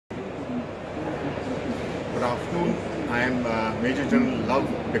Good afternoon. I am Major General Love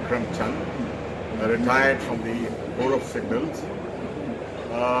Bikram Chand, retired from the Board of Signals.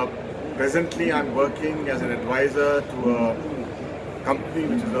 Presently, I am working as an advisor to a company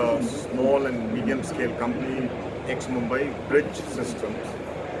which is a small and medium-scale company, ex-Mumbai Bridge Systems.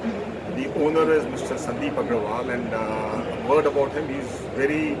 The owner is Mr. Sandeep Agrawal, and a word about him: he's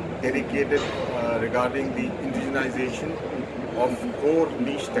very dedicated regarding the indigenization of core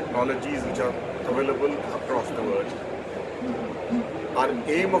niche technologies which are available across the world. Our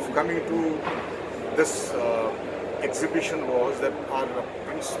aim of coming to this exhibition was that our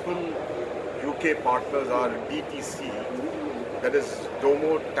principal UK partners are DSEi, that is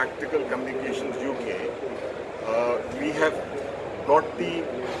Domo Tactical Communications UK. We have got the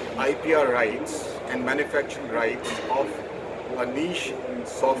IPR rights and manufacturing rights of a niche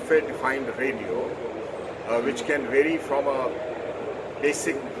software-defined radio, which can vary from a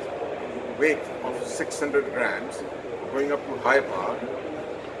basic weight of 600 grams going up to high power.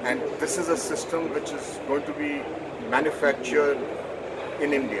 And this is a system which is going to be manufactured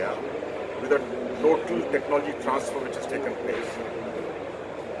in India with a total technology transfer which has taken place.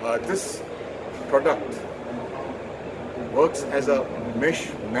 This product works as a mesh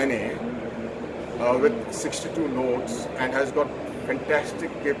mane with 62 nodes and has got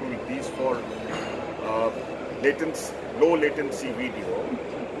fantastic capabilities for low latency video,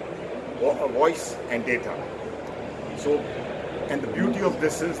 voice and data. So, and the beauty of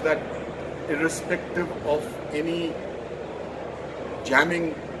this is that irrespective of any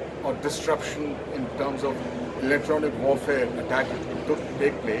jamming or disruption in terms of electronic warfare attack which could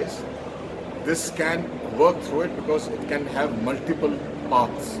take place, this can work through it because it can have multiple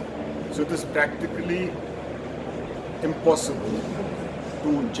paths. So it is practically impossible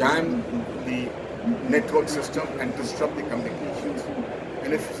to jam the network system and disrupt the communications.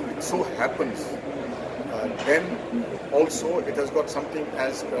 And if it so happens, then also it has got something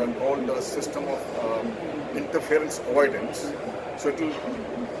as called a system of interference avoidance. So it will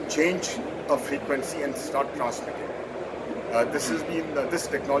change a frequency and start transmitting. This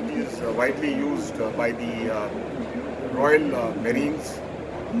technology is widely used by the Royal Marines,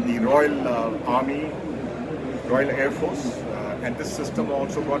 the Royal Army, Royal Air Force, and this system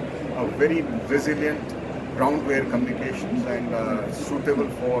also got a very resilient ground-ware communications and suitable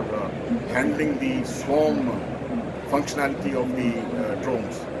for handling the swarm functionality of the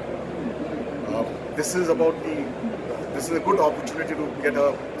drones. This is a good opportunity to get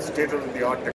a state-of-the-art